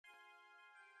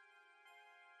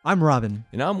I'm Robin.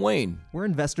 And I'm Wayne. We're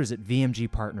investors at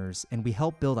VMG Partners, and we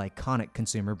help build iconic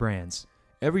consumer brands.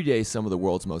 Every day, some of the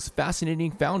world's most fascinating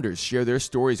founders share their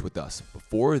stories with us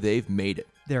before they've made it.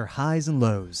 There are highs and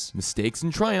lows, Mistakes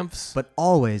and triumphs. but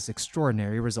always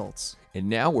extraordinary results. And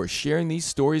now we're sharing these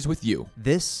stories with you.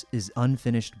 This is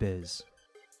Unfinished Biz.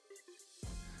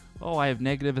 Oh, I have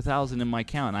negative 1,000 in my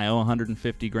account. I owe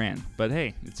 150 grand. But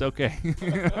hey, it's okay.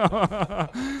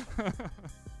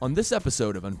 On this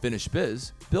episode of Unfinished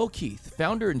Biz, Bill Keith,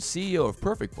 founder and CEO of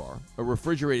Perfect Bar, a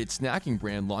refrigerated snacking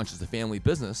brand launched as a family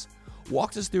business,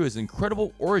 walks us through his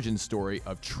incredible origin story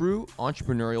of true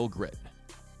entrepreneurial grit.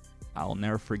 I'll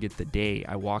never forget the day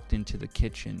I walked into the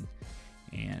kitchen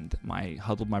and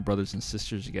huddled my brothers and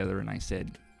sisters together, and I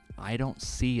said, I don't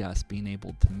see us being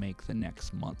able to make the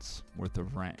next month's worth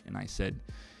of rent. And I said,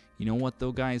 you know what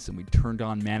though, guys? And we turned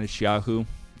on Manisyahu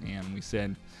and we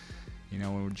said,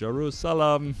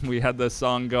 Jerusalem. We had the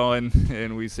song going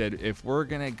and we said, if we're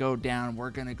going to go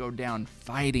down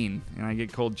fighting. And I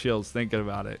get cold chills thinking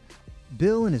about it.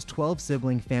 Bill and his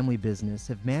 12-sibling family business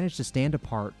have managed to stand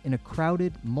apart in a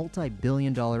crowded,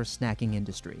 multi-billion-dollar snacking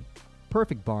industry.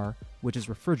 Perfect Bar, which is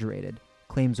refrigerated,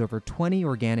 claims over 20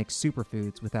 organic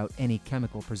superfoods without any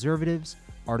chemical preservatives,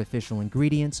 artificial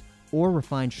ingredients, or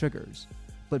refined sugars.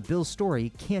 But Bill's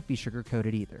story can't be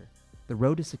sugar-coated either. The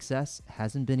road to success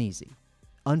hasn't been easy.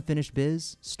 Unfinished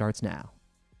Biz starts now.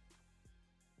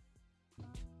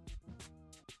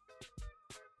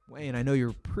 Wayne, I know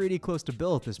you're pretty close to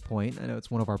Bill at this point. I know it's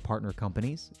one of our partner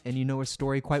companies, and you know his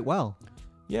story quite well.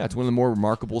 Yeah, it's one of the more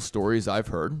remarkable stories I've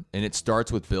heard, and it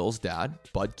starts with Bill's dad,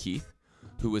 Bud Keith,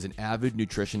 who was an avid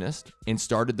nutritionist and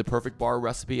started the Perfect Bar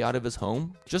recipe out of his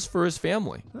home just for his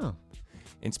family. Oh,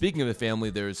 And speaking of the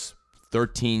family, there's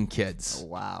 13 kids.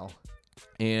 wow.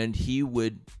 And he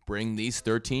would bring these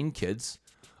 13 kids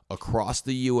across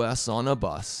the U.S. on a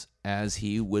bus as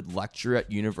he would lecture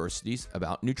at universities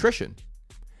about nutrition.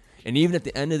 And even at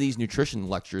the end of these nutrition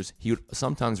lectures, he would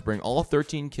sometimes bring all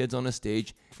 13 kids on a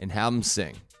stage and have them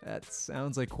sing. That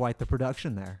sounds like quite the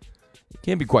production there. It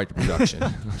can be quite the production.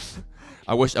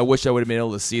 I wish I would have been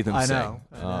able to see them I sing.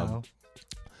 know.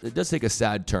 It does take a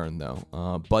sad turn,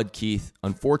 though. Bud Keith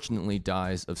unfortunately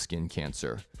dies of skin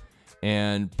cancer.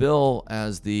 And Bill,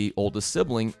 as the oldest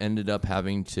sibling, ended up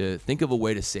having to think of a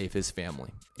way to save his family.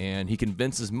 And he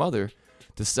convinced his mother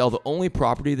to sell the only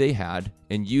property they had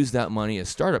and use that money as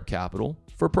startup capital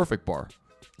for Perfect Bar.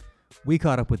 We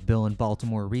caught up with Bill in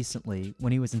Baltimore recently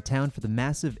when he was in town for the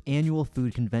massive annual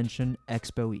food convention,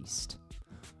 Expo East.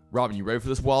 Robin, you ready for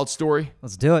this wild story?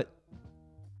 Let's do it.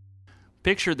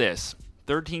 Picture this.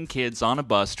 13 kids on a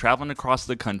bus traveling across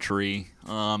the country.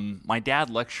 My dad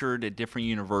lectured at different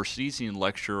universities. He would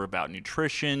lecture about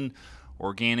nutrition,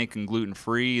 organic and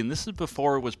gluten-free, and this is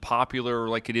before it was popular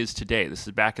like it is today. This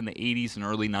is back in the 80s and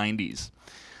early 90s.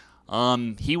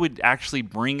 He would actually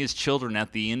bring his children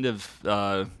at the end of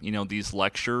these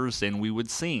lectures, and we would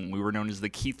sing. We were known as the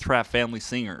Keith Trapp Family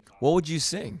Singer. What would you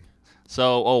sing?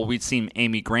 So, we'd sing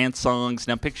Amy Grant songs.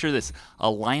 Now picture this, a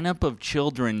lineup of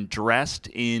children dressed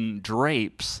in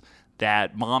drapes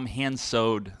that mom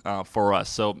hand-sewed for us.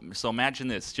 So imagine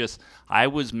this, I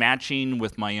was matching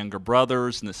with my younger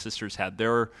brothers, and the sisters had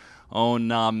their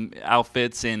own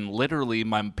outfits, and literally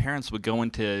my parents would go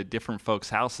into different folks'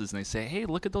 houses, and they say, hey,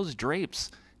 look at those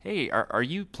drapes. Hey, are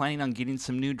you planning on getting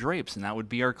some new drapes? And that would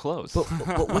be our clothes.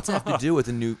 But what's that have to do with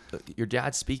your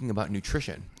dad speaking about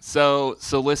nutrition? So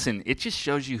listen, it just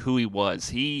shows you who he was.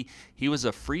 He was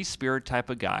a free spirit type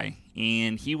of guy,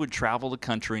 and he would travel the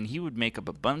country, and he would make up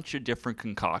a bunch of different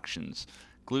concoctions,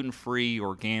 gluten-free,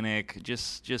 organic,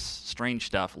 just strange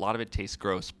stuff. A lot of it tastes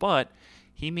gross, but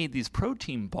he made these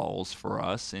protein balls for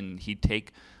us, and he'd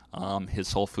take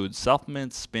his whole food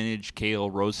supplements, spinach, kale,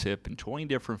 rosehip, and 20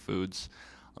 different foods.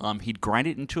 He'd grind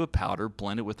it into a powder,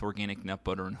 blend it with organic nut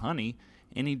butter and honey,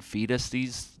 and he'd feed us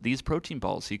these protein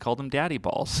balls. He called them daddy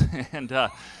balls. And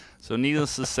so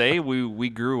needless to say, we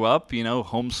grew up,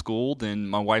 homeschooled, and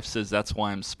my wife says that's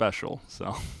why I'm special.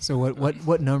 So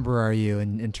what number are you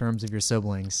in terms of your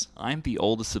siblings? I'm the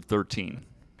oldest of 13.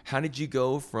 How did you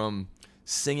go from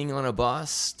singing on a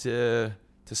bus to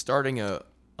starting a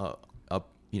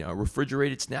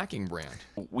refrigerated snacking brand?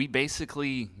 We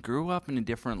basically grew up in a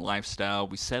different lifestyle.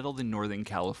 We settled in Northern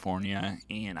California,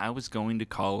 and I was going to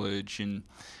college, and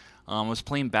I was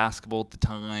playing basketball at the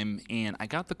time, and I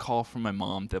got the call from my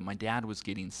mom that my dad was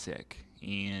getting sick,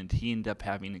 and he ended up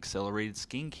having accelerated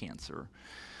skin cancer.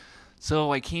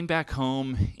 So I came back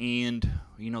home, and,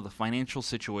 the financial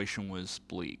situation was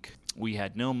bleak. We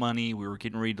had no money. We were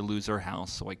getting ready to lose our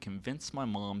house, so I convinced my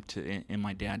mom and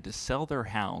my dad to sell their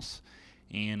house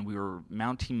and we were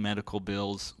mounting medical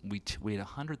bills. We had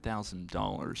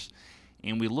 $100,000,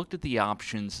 and we looked at the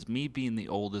options. Me being the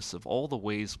oldest, of all the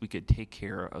ways we could take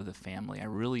care of the family, I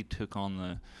really took on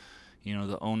the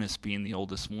onus being the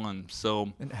oldest one.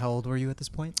 So, And how old were you at this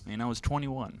point? and I was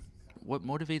 21. What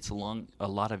motivates a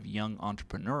lot of young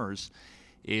entrepreneurs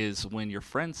is when your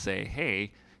friends say,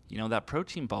 hey, that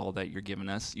protein ball that you're giving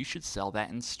us, you should sell that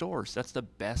in stores. That's the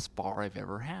best bar I've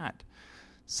ever had.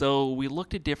 So we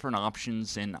looked at different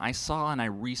options, and I saw and I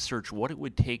researched what it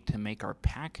would take to make our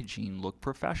packaging look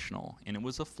professional. And it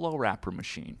was a flow wrapper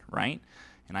machine, right?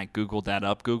 And I Googled that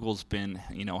up. Google's been,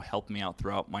 helped me out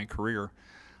throughout my career.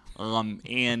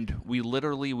 And we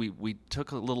literally, we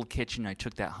took a little kitchen. I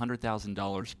took that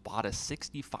 $100,000, bought a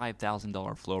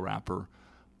 $65,000 flow wrapper,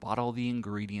 bought all the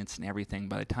ingredients and everything.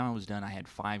 By the time I was done, I had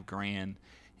 $5,000.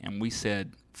 And we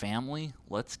said, family,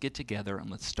 let's get together and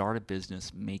let's start a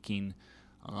business making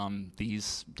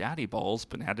these daddy balls,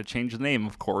 but had to change the name,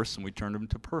 of course, and we turned them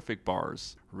to Perfect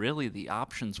Bars. Really, the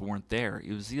options weren't there.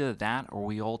 It was either that or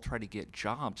we all tried to get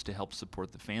jobs to help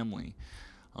support the family.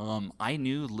 I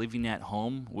knew living at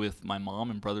home with my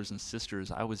mom and brothers and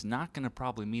sisters, I was not going to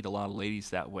probably meet a lot of ladies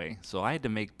that way. So I had to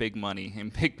make big money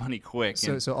and big money quick.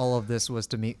 So all of this was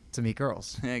to meet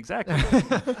girls. Exactly.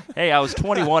 Hey, I was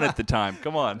 21 at the time.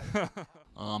 Come on.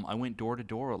 I went door to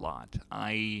door a lot.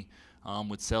 I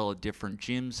would sell at different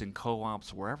gyms and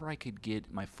co-ops, wherever I could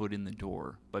get my foot in the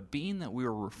door. But being that we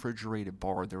were a refrigerated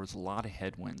bar, there was a lot of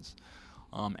headwinds.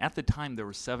 At the time, there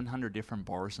were 700 different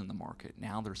bars in the market.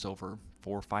 Now there's over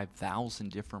 4,000 or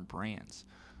 5,000 different brands.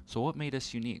 So what made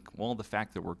us unique? Well, the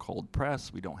fact that we're cold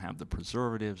pressed, we don't have the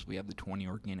preservatives, we have the 20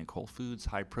 organic whole foods,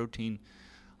 high protein,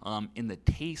 and the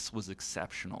taste was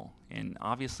exceptional. And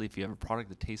obviously, if you have a product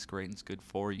that tastes great and is good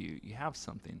for you, you have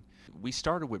something. We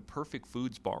started with Perfect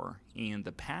Foods Bar, and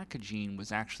the packaging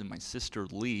was actually my sister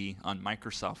Lee on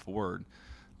Microsoft Word.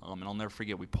 And I'll never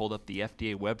forget, we pulled up the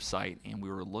FDA website, and we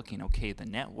were looking, okay, the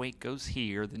net weight goes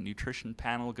here, the nutrition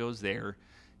panel goes there.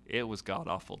 It was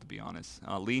god-awful, to be honest.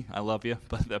 Lee, I love you,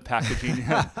 but the packaging,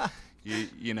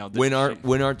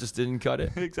 Winart just didn't cut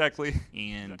it. Exactly.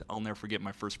 And I'll never forget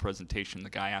my first presentation. The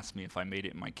guy asked me if I made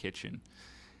it in my kitchen.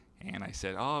 And I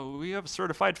said, oh, we have a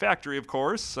certified factory, of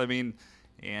course. I mean,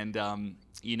 and,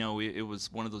 it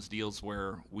was one of those deals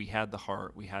where we had the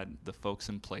heart, we had the folks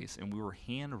in place, and we were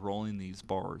hand-rolling these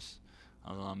bars.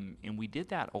 And we did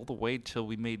that all the way till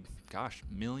we made,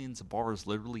 millions of bars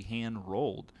literally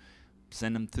hand-rolled.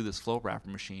 Send them through this flow wrapper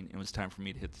machine, and it was time for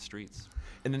me to hit the streets.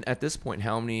 And then at this point,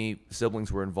 how many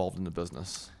siblings were involved in the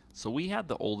business? So we had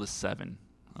the oldest 7.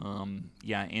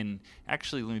 And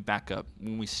actually, let me back up.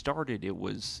 When we started, it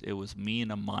was me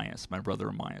and Amias, my brother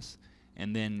Amias.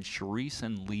 And then Sharice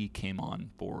and Lee came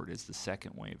on board as the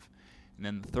second wave. And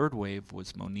then the third wave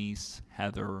was Moniz,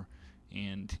 Heather,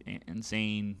 and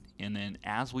Zane. And then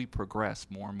as we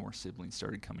progressed, more and more siblings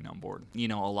started coming on board. A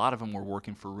lot of them were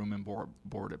working for room and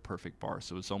board at Perfect Bar.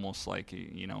 So it's almost like,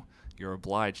 you're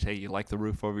obliged. Hey, you like the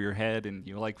roof over your head and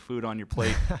you like food on your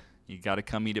plate. You got to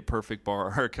come eat at Perfect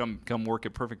Bar or come work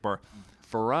at Perfect Bar.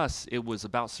 For us, it was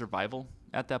about survival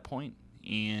at that point.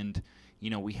 And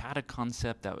we had a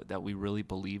concept that we really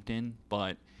believed in,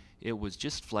 but it was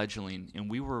just fledgling, and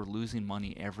we were losing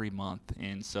money every month.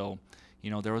 And so,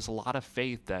 there was a lot of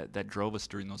faith that drove us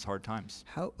during those hard times.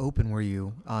 How open were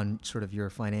you on sort of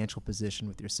your financial position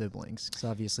with your siblings? Because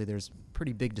obviously there's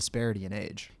pretty big disparity in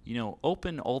age.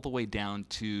 Open all the way down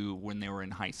to when they were in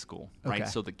high school, right?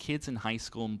 Okay. So the kids in high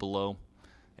school and below,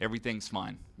 everything's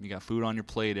fine. You got food on your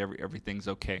plate, everything's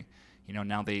okay.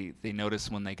 Now they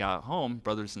notice when they got home,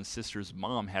 brothers and sisters'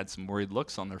 mom had some worried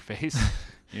looks on their face.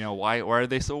 Why are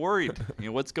they so worried?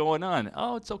 What's going on?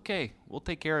 Oh, it's okay. We'll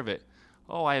take care of it.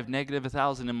 Oh, I have negative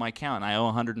 1,000 in my account. I owe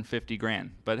 150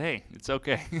 grand. But hey, it's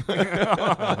okay.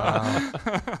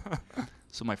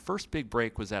 So my first big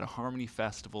break was at a Harmony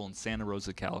Festival in Santa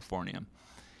Rosa, California.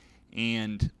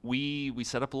 And we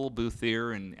set up a little booth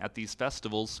there, and at these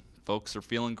festivals, folks are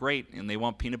feeling great, and they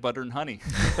want peanut butter and honey.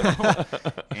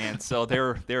 And so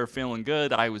they're feeling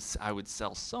good. I would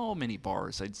sell so many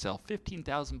bars. I'd sell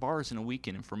 15,000 bars in a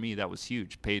weekend, and for me, that was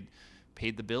huge. Paid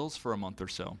the bills for a month or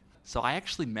so. So I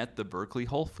actually met the Berkeley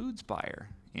Whole Foods buyer,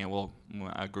 and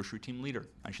a grocery team leader,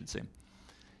 I should say.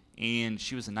 And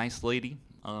she was a nice lady.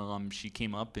 She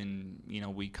came up and,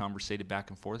 we conversated back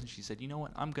and forth, and she said, you know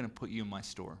what, I'm going to put you in my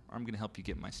store. I'm going to help you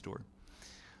get my store.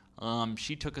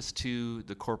 She took us to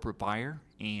the corporate buyer,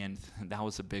 and that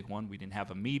was a big one. We didn't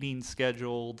have a meeting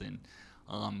scheduled, and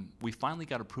we finally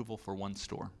got approval for one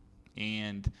store.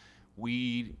 And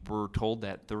we were told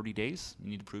that 30 days,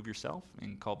 you need to prove yourself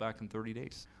and call back in 30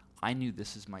 days. I knew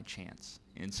this is my chance.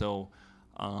 And so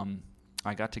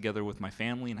I got together with my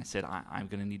family and I said, I'm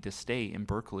going to need to stay in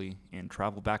Berkeley and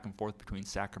travel back and forth between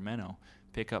Sacramento,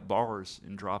 pick up bars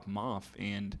and drop them off,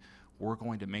 and we're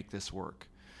going to make this work.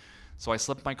 So I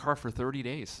slept in my car for 30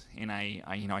 days, and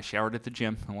I showered at the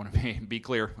gym. I want to be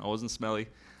clear, I wasn't smelly.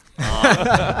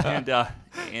 And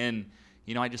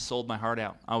I just sold my heart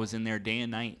out. I was in there day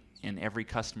and night, and every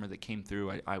customer that came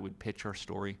through, I would pitch our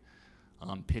story,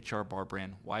 pitch our bar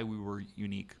brand, why we were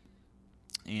unique.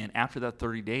 And after that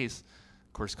 30 days,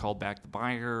 of course, called back the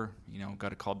buyer,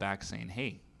 got a call back saying,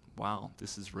 hey, wow,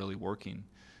 this is really working.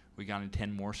 We got into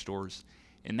 10 more stores.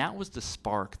 And that was the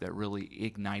spark that really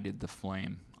ignited the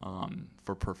flame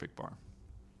for Perfect Bar.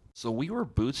 So we were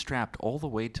bootstrapped all the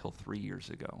way till 3 years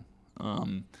ago.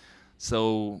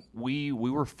 So we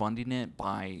were funding it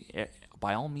by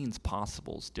all means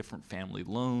possible, different family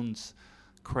loans,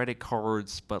 credit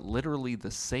cards, but literally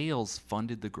the sales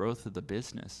funded the growth of the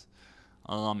business.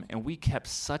 And we kept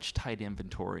such tight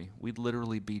inventory. We'd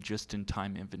literally be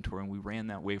just-in-time inventory, and we ran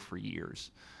that way for years.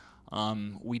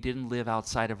 We didn't live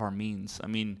outside of our means. I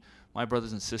mean, my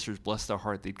brothers and sisters, bless their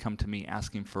heart, they'd come to me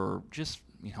asking for just,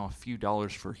 a few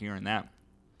dollars for here and that.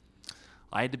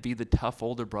 I had to be the tough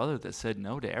older brother that said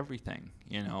no to everything,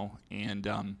 and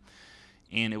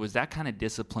it was that kind of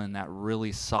discipline that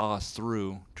really saw us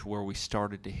through to where we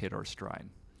started to hit our stride.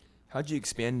 How'd you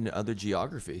expand into other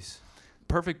geographies?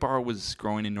 Perfect Bar was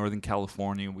growing in Northern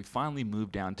California. We finally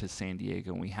moved down to San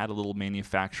Diego, and we had a little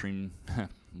manufacturing,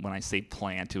 when I say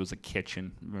plant, it was a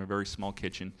kitchen, a very small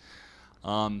kitchen.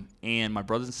 And my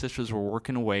brothers and sisters were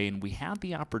working away, and we had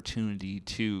the opportunity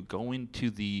to go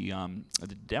into the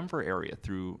Denver area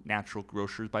through Natural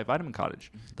Grocers by Vitamin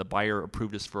Cottage. The buyer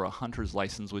approved us for a hunter's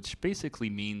license, which basically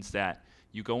means that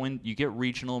you go in, you get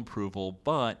regional approval,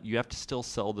 but you have to still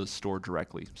sell the store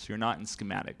directly, so you're not in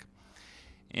schematic.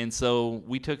 And so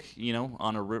we took,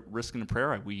 on a risk and a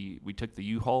prayer, we took the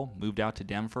U-Haul, moved out to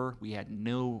Denver. We had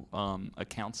no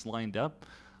accounts lined up,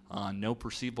 no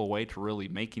perceivable way to really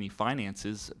make any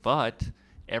finances, but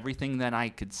everything that I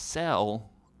could sell,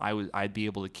 I'd be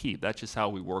able to keep. That's just how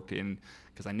we worked in,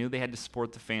 because I knew they had to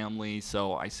support the family.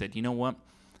 So I said, you know what?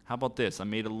 How about this? I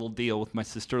made a little deal with my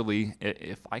sister Lee.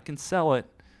 If I can sell it,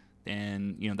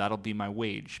 then that'll be my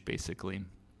wage, basically.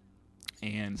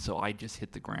 And so I just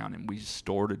hit the ground, and we just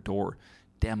door-to-door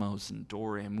demos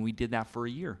and we did that for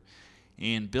a year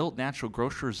and built Natural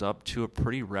Grocers up to a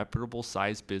pretty reputable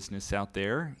size business out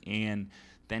there, and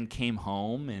then came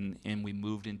home and we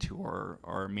moved into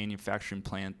our manufacturing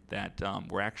plant that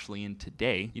we're actually in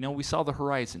today. We saw the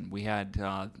horizon. We had,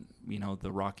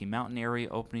 the Rocky Mountain area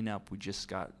opening up. We just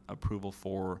got approval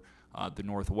for the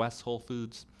Northwest Whole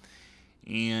Foods.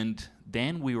 And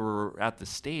then we were at the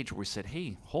stage where we said,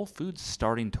 hey, Whole Foods is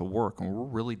starting to work, and we're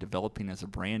really developing as a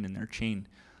brand in their chain.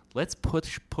 Let's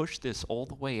push this all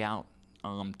the way out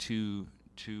to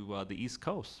the East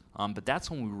Coast. But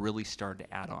that's when we really started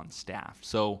to add on staff.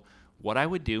 So what I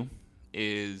would do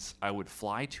is I would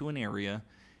fly to an area,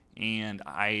 and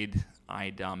I'd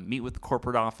meet with the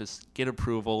corporate office, get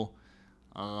approval,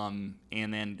 and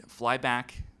then fly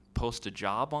back, post a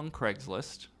job on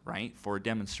Craigslist, right, for a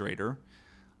demonstrator.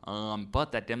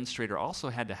 But that demonstrator also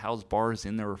had to house bars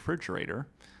in their refrigerator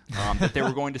that they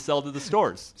were going to sell to the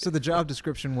stores. So the job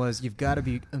description was you've got to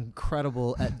be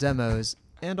incredible at demos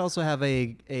and also have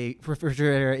a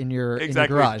refrigerator in your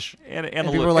garage. And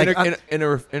people were like,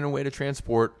 in a way to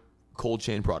transport cold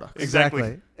chain products.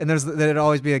 Exactly. And there'd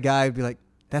always be a guy who'd be like,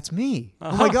 that's me.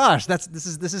 Oh my gosh, this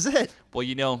is it.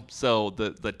 Well, so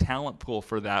the talent pool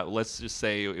for that, let's just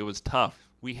say it was tough.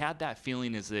 We had that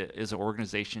feeling as an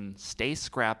organization, stay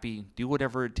scrappy, do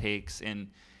whatever it takes,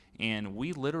 and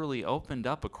we literally opened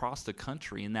up across the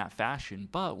country in that fashion.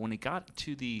 But when it got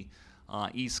to the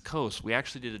East Coast, we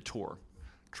actually did a tour,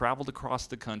 traveled across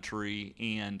the country,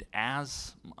 and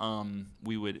as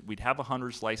we'd have a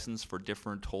hunter's license for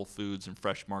different Whole Foods and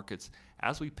fresh markets.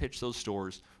 As we pitched those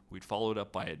stores, we'd follow it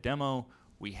up by a demo.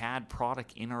 We had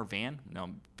product in our van.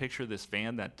 Now, picture this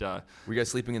van that... Were you guys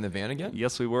sleeping in the van again?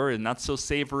 Yes, we were. And not so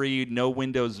savory, no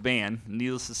windows van.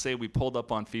 Needless to say, we pulled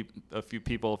up on a few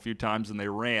people a few times, and they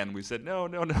ran. We said, no,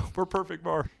 we're Perfect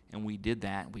Bar. And we did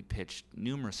that. We pitched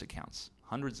numerous accounts,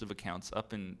 hundreds of accounts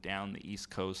up and down the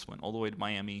East Coast, went all the way to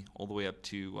Miami, all the way up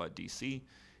to D.C.,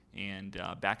 and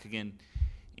back again.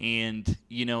 And,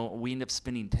 we ended up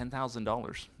spending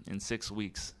 $10,000 in 6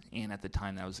 weeks. And at the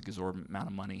time, that was an exorbitant amount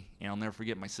of money. And I'll never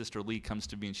forget, my sister Lee comes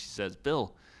to me and she says,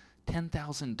 Bill,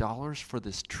 $10,000 for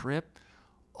this trip?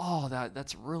 Oh,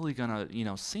 that's really going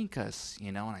to, sink us,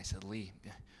 And I said, Lee,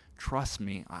 trust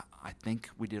me, I think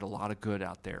we did a lot of good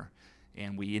out there.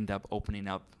 And we ended up opening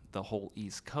up the whole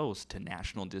East Coast to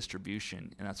national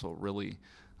distribution. And that's what really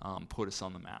put us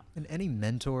on the map. And any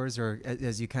mentors, or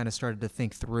as you kind of started to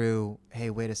think through, hey,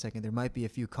 wait a second, there might be a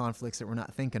few conflicts that we're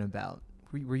not thinking about.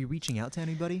 Were you reaching out to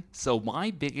anybody? So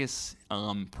my biggest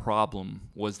problem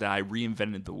was that I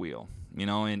reinvented the wheel.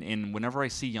 And whenever I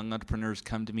see young entrepreneurs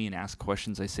come to me and ask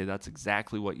questions, I say that's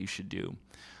exactly what you should do.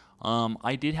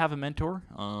 I did have a mentor,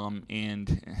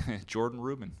 and Jordan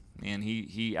Rubin, and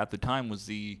he at the time was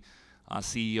the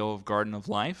CEO of Garden of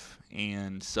Life,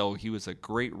 and so he was a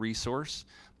great resource.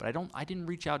 But I didn't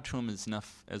reach out to him as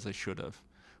enough as I should have.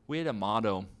 We had a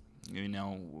motto,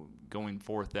 going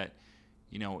forth that,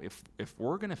 if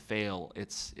we're gonna fail,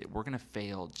 we're gonna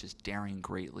fail just daring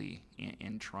greatly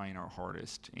and trying our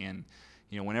hardest. And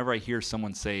whenever I hear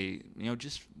someone say,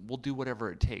 just we'll do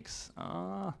whatever it takes.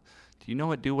 Do you know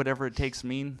what do whatever it takes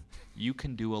mean? You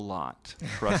can do a lot.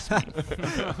 Trust me.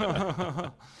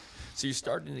 So you're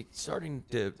starting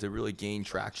to really gain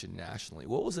traction nationally.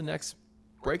 What was the next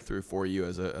breakthrough for you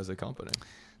as a company?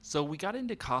 So we got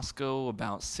into Costco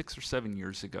about 6 or 7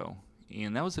 years ago,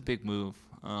 and that was a big move.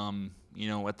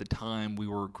 At the time we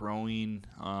were growing,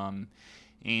 and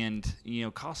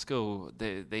Costco,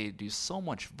 they do so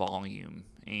much volume,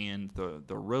 and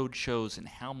the road shows and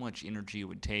how much energy it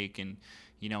would take, and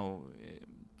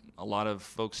a lot of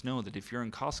folks know that if you're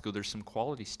in Costco, there's some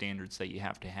quality standards that you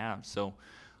have to have. So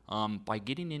by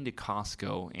getting into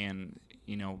Costco and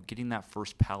getting that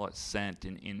first pallet sent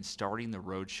and starting the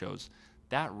road shows,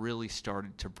 that really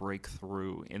started to break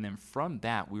through. And then from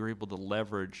that, we were able to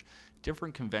leverage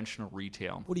different conventional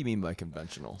retail. What do you mean by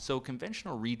conventional? So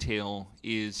conventional retail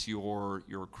is your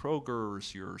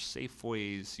Krogers, your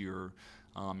Safeways, your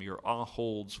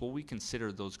Aholds, what we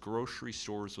consider those grocery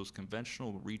stores, those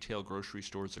conventional retail grocery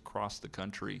stores across the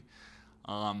country.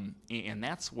 And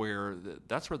that's where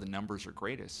the numbers are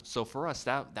greatest. So for us,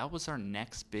 that was our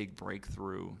next big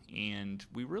breakthrough, and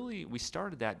we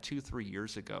started that 2-3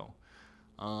 years ago.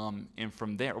 And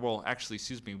from there,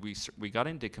 we got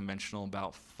into conventional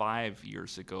about 5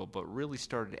 years ago, but really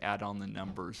started to add on the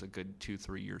numbers a good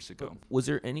 2-3 years ago. Was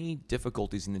there any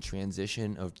difficulties in the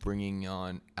transition of bringing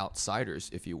on outsiders,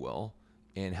 if you will,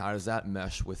 and how does that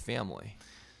mesh with family?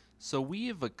 So we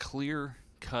have a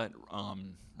clear-cut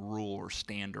rule or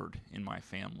standard in my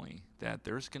family that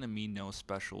there's going to be no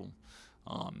special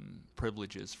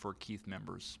privileges for Keith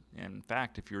members. And in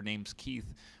fact, if your name's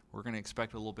Keith, we're going to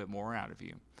expect a little bit more out of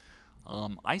you.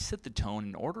 I set the tone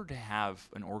in order to have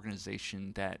an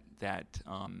organization that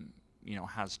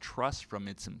has trust from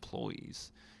its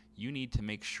employees. You need to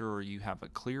make sure you have a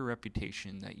clear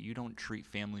reputation that you don't treat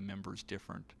family members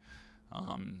different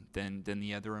than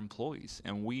the other employees.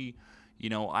 And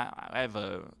I have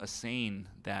a saying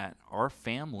that our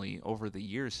family over the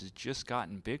years has just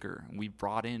gotten bigger. We've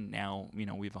brought in now, we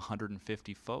have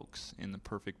 150 folks in the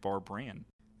Perfect Bar brand.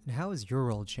 And how has your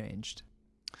role changed?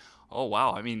 Oh,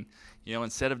 wow. I mean,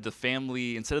 instead of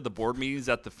the board meetings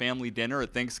at the family dinner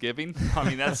at Thanksgiving,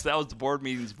 that was the board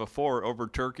meetings before over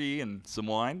turkey and some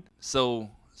wine. So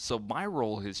my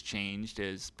role has changed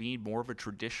as being more of a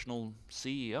traditional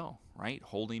CEO, right?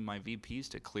 Holding my VPs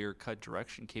to clear-cut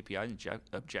direction, KPIs, and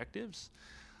objectives.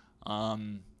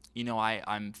 I'm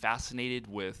fascinated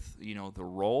with, the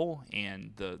role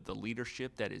and the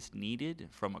leadership that is needed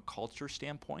from a culture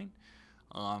standpoint.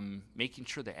 Making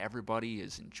sure that everybody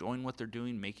is enjoying what they're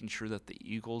doing, making sure that the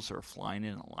Eagles are flying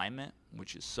in alignment,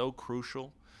 which is so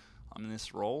crucial in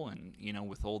this role. And,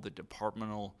 with all the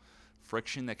departmental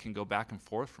friction that can go back and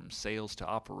forth from sales to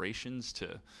operations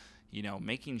to,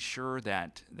 making sure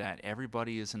that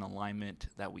everybody is in alignment,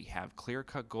 that we have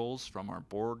clear-cut goals from our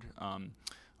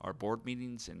board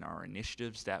meetings and our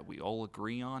initiatives that we all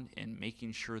agree on, and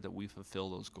making sure that we fulfill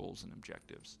those goals and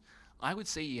objectives. I would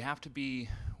say you have to be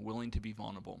willing to be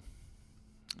vulnerable,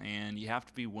 and you have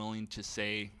to be willing to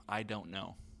say, I don't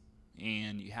know,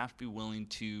 and you have to be willing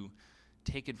to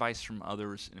take advice from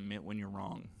others and admit when you're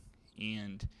wrong.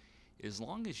 And as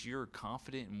long as you're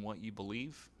confident in what you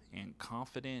believe and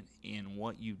confident in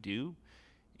what you do,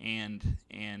 and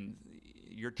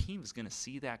your team is going to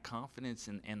see that confidence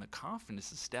and the confidence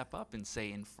to step up and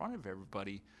say in front of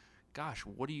everybody, gosh,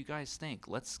 what do you guys think?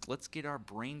 Let's get our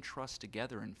brain trust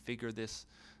together and figure this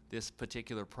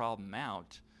particular problem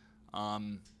out.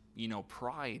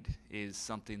 Pride is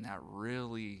something that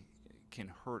really can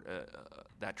hurt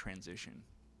that transition.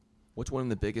 What's one of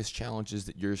the biggest challenges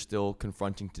that you're still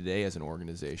confronting today as an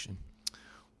organization?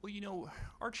 Well,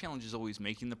 our challenge is always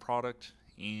making the product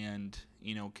and,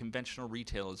 conventional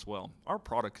retail as well. Our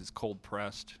product is cold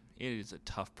pressed. It is a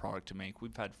tough product to make.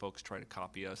 We've had folks try to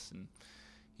copy us, and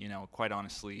quite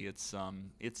honestly, it's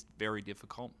very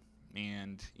difficult,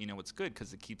 and it's good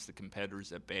because it keeps the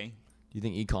competitors at bay. Do you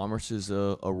think e-commerce is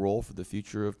a role for the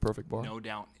future of Perfect Bar? No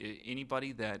doubt.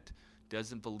 Anybody that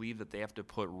doesn't believe that they have to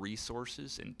put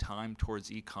resources and time towards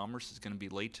e-commerce is going to be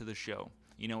late to the show.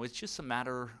 It's just a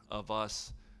matter of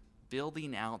us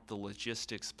building out the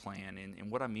logistics plan.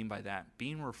 And what I mean by that,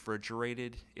 being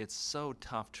refrigerated, it's so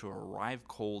tough to arrive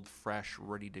cold, fresh,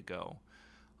 ready to go.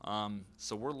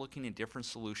 So we're looking at different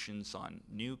solutions on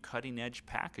new cutting-edge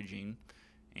packaging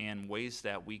and ways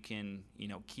that we can,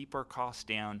 keep our costs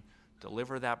down,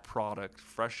 deliver that product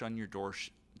fresh on your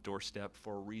doorstep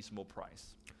for a reasonable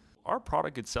price. Our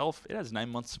product itself, it has 9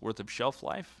 months worth of shelf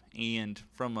life, and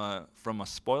from a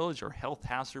spoilage or health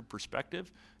hazard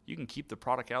perspective, you can keep the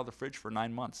product out of the fridge for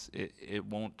 9 months. It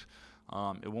won't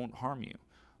harm you.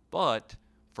 But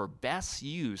for best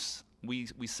use, we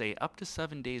say up to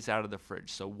 7 days out of the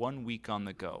fridge, so 1 week on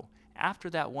the go. After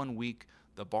that 1 week,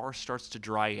 the bar starts to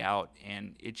dry out,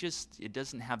 and it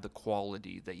doesn't have the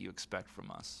quality that you expect from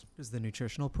us. Does the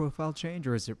nutritional profile change,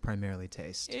 or is it primarily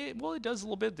taste? It does a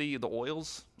little bit. The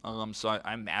oils, so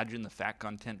I imagine the fat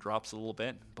content drops a little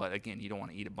bit. But again, you don't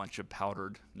want to eat a bunch of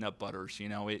powdered nut butters.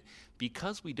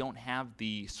 Because we don't have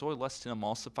the soy lecithin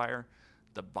emulsifier,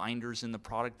 the binders in the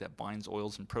product that binds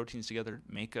oils and proteins together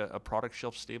make a product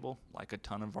shelf stable, like a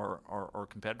ton of our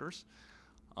competitors.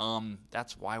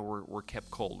 That's why we're kept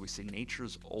cold. We say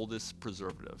nature's oldest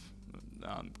preservative,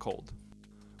 cold.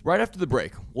 Right after the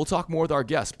break, we'll talk more with our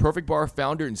guest, Perfect Bar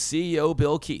founder and CEO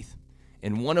Bill Keith.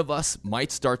 And one of us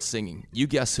might start singing. You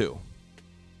guess who?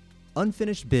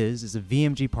 Unfinished Biz is a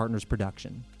VMG Partners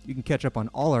production. You can catch up on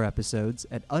all our episodes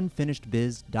at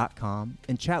unfinishedbiz.com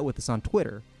and chat with us on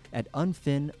Twitter at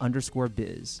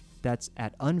unfin_biz. That's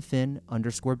at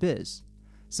unfin_biz.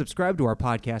 Subscribe to our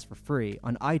podcast for free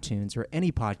on iTunes or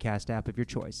any podcast app of your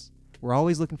choice. We're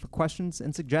always looking for questions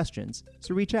and suggestions,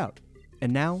 so reach out.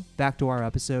 And now, back to our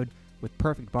episode with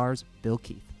Perfect Bar's Bill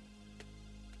Keith.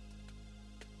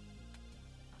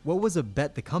 What was a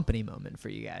bet the company moment for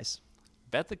you guys?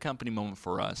 Bet the company moment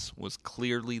for us was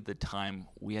clearly the time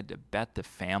we had to bet the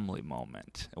family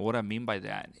moment. And what I mean by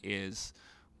that is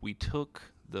we took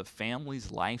the family's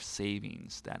life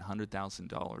savings, that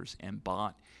 $100,000, and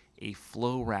bought a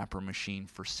flow wrapper machine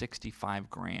for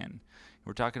 $65,000.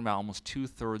 We're talking about almost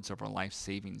 2/3 of our life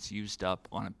savings used up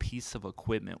on a piece of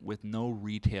equipment with no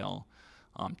retail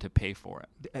to pay for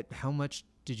it. How much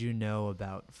did you know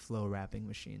about flow wrapping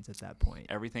machines at that point?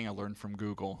 Everything I learned from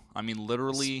Google. I mean,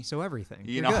 literally. So everything.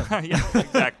 You're good. Yeah,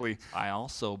 exactly. I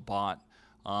also bought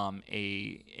an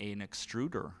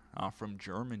extruder from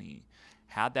Germany,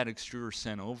 had that extruder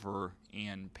sent over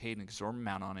and paid an exorbitant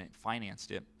amount on it, financed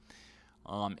it.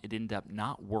 It ended up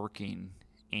not working,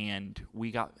 and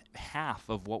we got half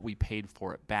of what we paid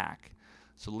for it back.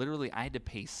 So literally, I had to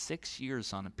pay 6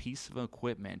 years on a piece of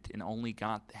equipment and only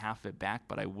got half it back.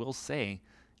 But I will say,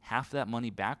 half that money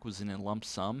back was in a lump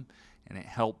sum, and it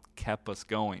kept us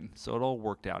going. So it all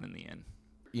worked out in the end.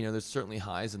 There's certainly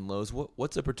highs and lows.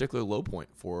 What's a particular low point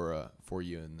for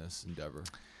you in this endeavor?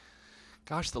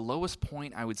 Gosh, the lowest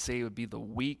point I would say would be the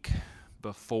week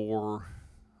before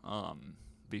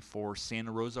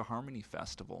Santa Rosa Harmony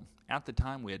Festival. At the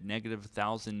time, we had negative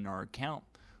 $1,000 in our account.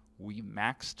 We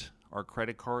maxed our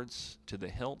credit cards to the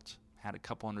hilt, had a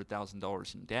couple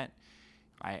 $100,000 in debt.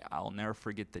 I'll never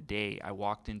forget the day I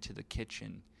walked into the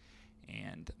kitchen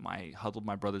and huddled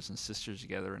my brothers and sisters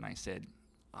together, and I said,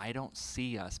 I don't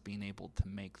see us being able to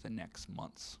make the next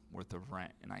month's worth of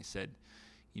rent. And I said,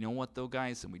 you know what, though,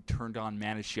 guys? And we turned on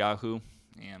Manish Yahoo,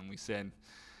 and we said,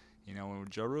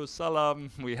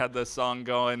 Jerusalem, we had the song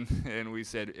going, and we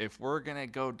said, if we're going to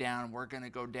go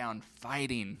down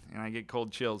fighting. And I get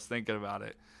cold chills thinking about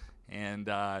it. And,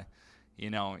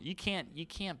 you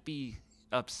can't be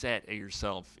upset at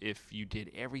yourself if you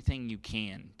did everything you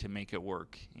can to make it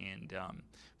work. And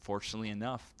fortunately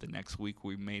enough, the next week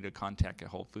we made a contact at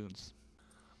Whole Foods.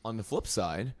 On the flip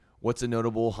side, what's a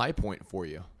notable high point for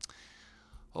you?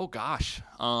 Oh, gosh.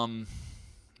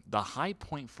 The high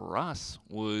point for us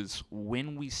was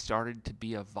when we started to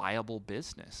be a viable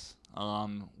business.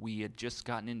 We had just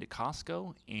gotten into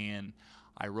Costco, and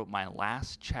I wrote my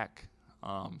last check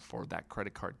for that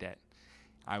credit card debt.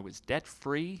 I was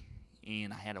debt-free,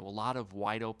 and I had a lot of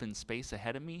wide-open space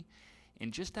ahead of me,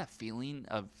 and just that feeling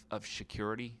of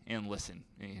security. And listen,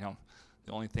 the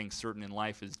only thing certain in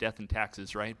life is death and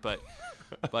taxes, right? But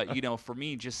for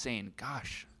me, just saying,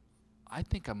 gosh, I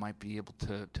think I might be able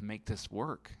to make this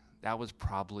work. That was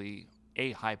probably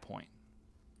a high point.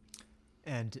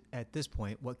 And at this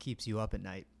point, what keeps you up at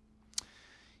night?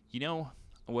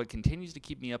 What continues to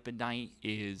keep me up at night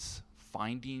is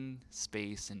finding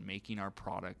space and making our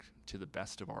product to the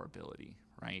best of our ability,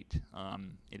 right?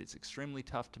 It is extremely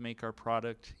tough to make our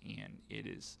product, and it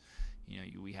is,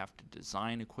 we have to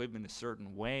design equipment a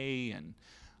certain way, and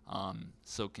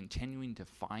so continuing to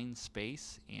find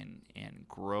space and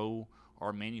grow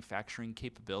our manufacturing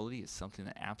capability is something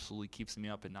that absolutely keeps me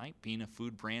up at night. Being a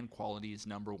food brand, quality is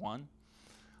number one.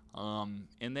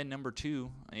 And then number two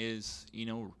is,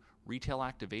 retail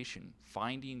activation,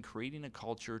 creating a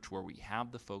culture to where we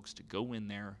have the folks to go in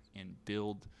there and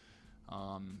build,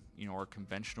 our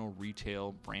conventional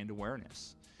retail brand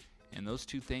awareness. And those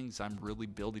two things I'm really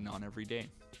building on every day.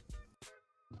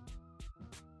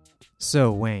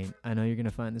 So, Wayne, I know you're going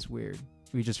to find this weird.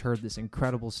 We just heard this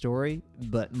incredible story,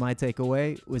 but my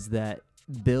takeaway was that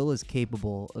Bill is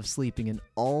capable of sleeping in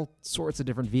all sorts of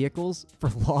different vehicles for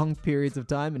long periods of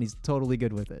time, and he's totally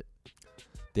good with it.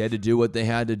 They had to do what they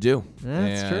had to do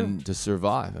That's true. To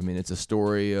survive. I mean, it's a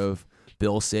story of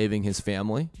Bill saving his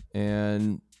family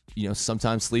and,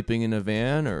 sometimes sleeping in a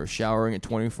van or showering at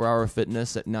 24-hour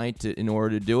fitness at night in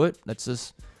order to do it. That's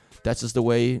just the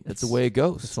way it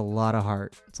goes. It's a lot of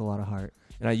heart. It's a lot of heart.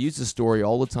 And I use this story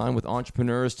all the time with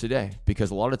entrepreneurs today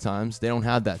because a lot of times they don't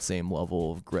have that same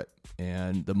level of grit.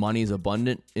 And the money is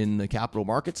abundant in the capital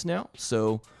markets now.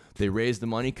 So they raise the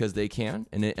money because they can,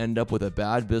 and they end up with a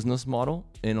bad business model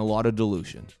and a lot of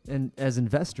dilution. And as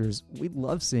investors, we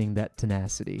love seeing that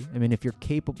tenacity. I mean, if you're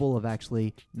capable of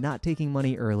actually not taking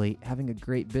money early, having a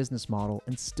great business model,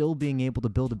 and still being able to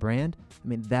build a brand, I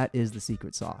mean, that is the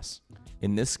secret sauce.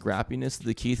 In this scrappiness that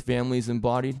the Keith family's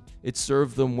embodied, it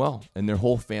served them well, and their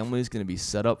whole family is going to be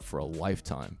set up for a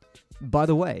lifetime. By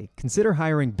the way, consider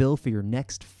hiring Bill for your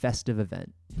next festive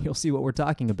event. You'll see what we're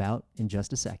talking about in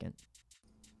just a second.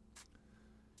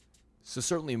 So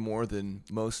certainly more than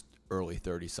most early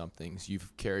 30-somethings,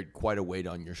 you've carried quite a weight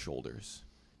on your shoulders.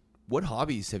 What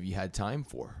hobbies have you had time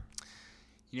for?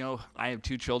 I have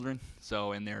two children,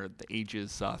 and they're the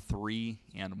ages 3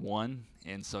 and 1,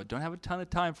 and so I don't have a ton of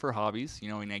time for hobbies.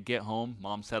 When I get home,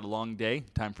 mom's had a long day,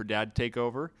 time for dad to take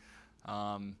over.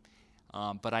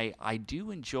 But I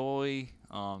do enjoy,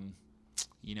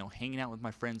 hanging out with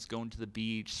my friends, going to the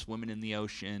beach, swimming in the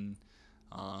ocean,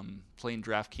 playing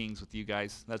DraftKings with you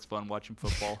guys. That's fun, watching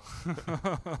football.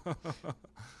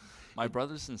 My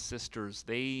brothers and sisters,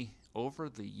 over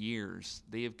the years,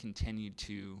 they have continued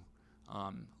to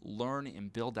learn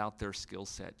and build out their skill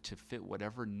set to fit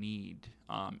whatever need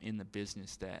in the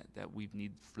business that we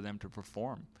need for them to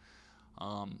perform.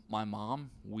 My mom,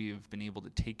 we've been able to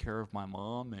take care of my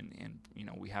mom, and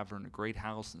we have her in a great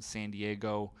house in San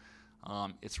Diego.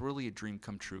 It's really a dream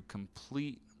come true,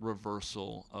 complete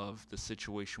reversal of the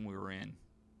situation we were in.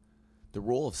 The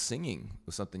role of singing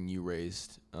was something you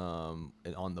raised on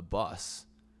the bus.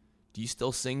 Do you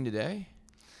still sing today?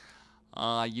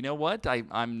 You know what?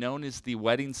 I'm known as the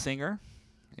wedding singer,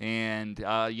 and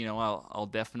I'll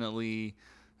definitely.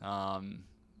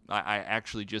 I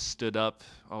actually just stood up.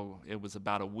 It was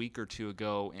about a week or two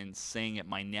ago, and sang at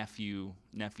my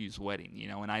nephew's wedding.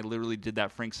 And I literally did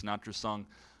that Frank Sinatra song.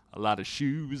 A lot of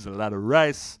shoes, a lot of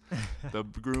rice. The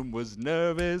groom was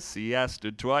nervous. He asked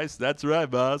her twice. That's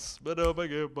right, boss. But don't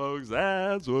forget, folks,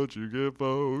 that's what you get,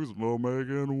 folks, for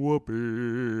making whoopee.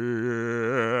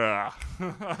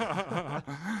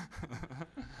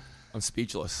 I'm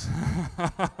speechless.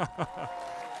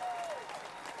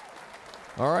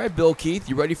 All right, Bill Keith,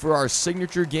 you ready for our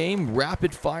signature game?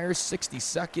 Rapid fire, 60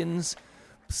 seconds.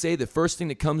 Say the first thing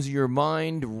that comes to your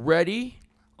mind. Ready?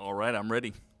 All right, I'm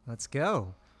ready. Let's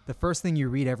go. The first thing you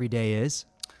read every day is?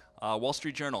 Wall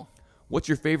Street Journal. What's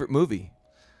your favorite movie?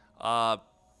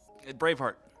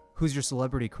 Braveheart. Who's your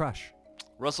celebrity crush?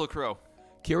 Russell Crowe.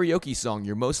 Karaoke song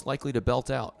you're most likely to belt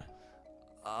out?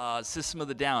 System of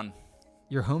the Down.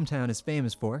 Your hometown is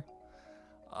famous for?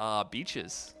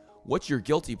 Beaches. What's your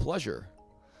guilty pleasure?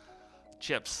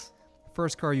 Chips.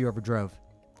 First car you ever drove?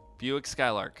 Buick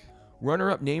Skylark.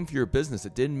 Runner-up name for your business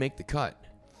that didn't make the cut?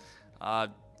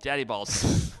 Daddy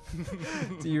Balls.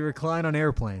 Do you recline on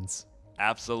airplanes?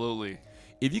 Absolutely.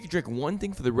 If you could drink one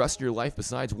thing for the rest of your life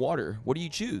besides water, what do you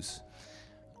choose?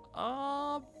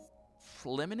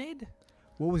 Lemonade?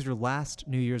 What was your last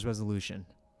New Year's resolution?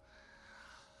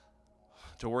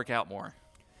 To work out more.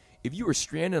 If you were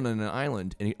stranded on an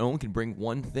island and no one could bring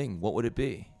one thing, what would it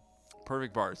be?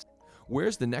 Perfect Bars.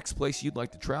 Where's the next place you'd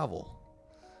like to travel?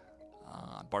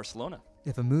 Barcelona.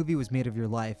 If a movie was made of your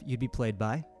life, you'd be played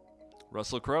by?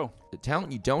 Russell Crowe. The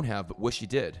talent you don't have but wish you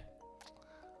did?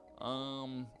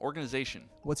 Organization.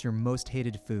 What's your most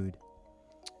hated food?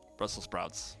 Brussels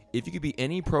sprouts. If you could be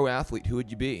any pro athlete, who would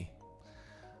you be?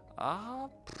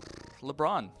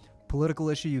 LeBron. Political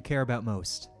issue you care about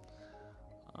most?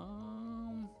 What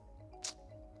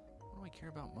do I care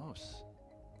about most?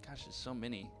 Gosh, there's so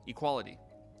many. Equality.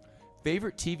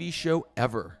 Favorite TV show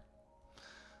ever?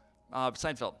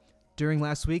 Seinfeld. During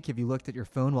last week, have you looked at your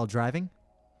phone while driving?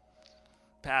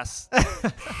 Pass. Right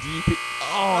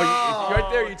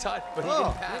there, you tied, but he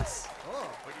didn't pass.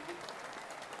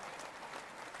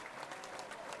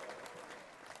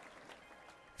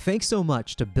 Thanks so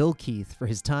much to Bill Keith for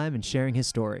his time and sharing his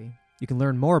story. You can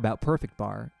learn more about Perfect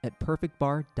Bar at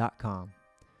perfectbar.com.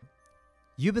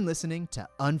 You've been listening to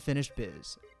Unfinished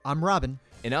Biz. I'm Robin.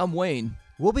 And I'm Wayne.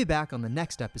 We'll be back on the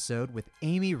next episode with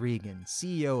Amy Regan,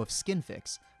 CEO of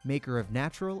SkinFix, maker of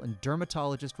natural and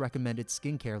dermatologist-recommended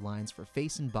skincare lines for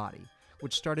face and body,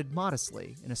 which started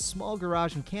modestly in a small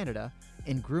garage in Canada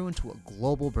and grew into a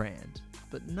global brand,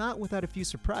 but not without a few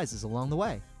surprises along the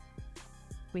way.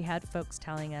 We had folks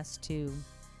telling us to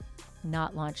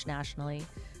not launch nationally,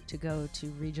 to go to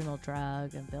regional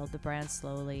drug and build the brand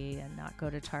slowly and not go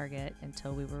to Target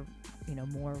until we were,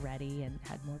 more ready and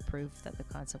had more proof that the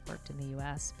concept worked in the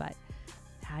US. But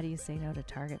how do you say no to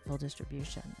Target full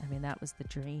distribution? I mean, that was the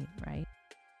dream, right?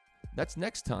 That's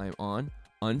next time on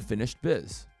Unfinished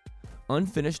Biz.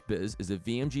 Unfinished Biz is a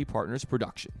VMG Partners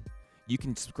production. You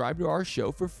can subscribe to our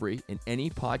show for free in any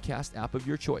podcast app of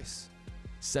your choice.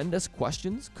 Send us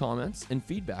questions, comments, and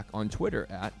feedback on Twitter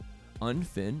at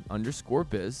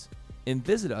unfin_biz and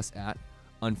visit us at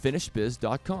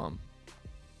unfinishedbiz.com.